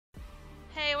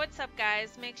what's up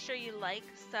guys? Make sure you like,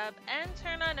 sub, and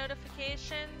turn on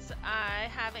notifications. I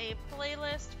have a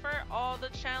playlist for all the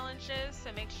challenges, so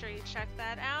make sure you check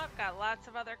that out. Got lots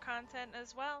of other content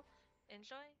as well.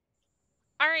 Enjoy.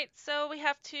 Alright, so we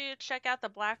have to check out the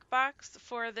black box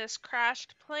for this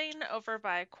crashed plane over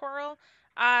by Coral.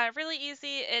 Really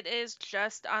easy. It is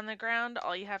just on the ground.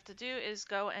 All you have to do is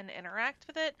go and interact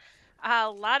with it. A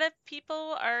lot of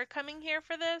people are coming here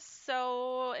for this,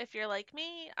 so if you're like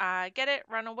me, get it,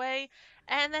 run away,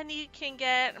 and then you can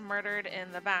get murdered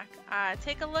in the back.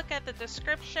 Take a look at the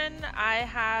description. I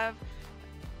have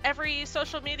every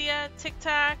social media,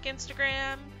 TikTok,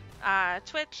 Instagram,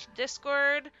 Twitch,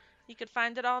 Discord. You could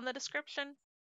find it all in the description.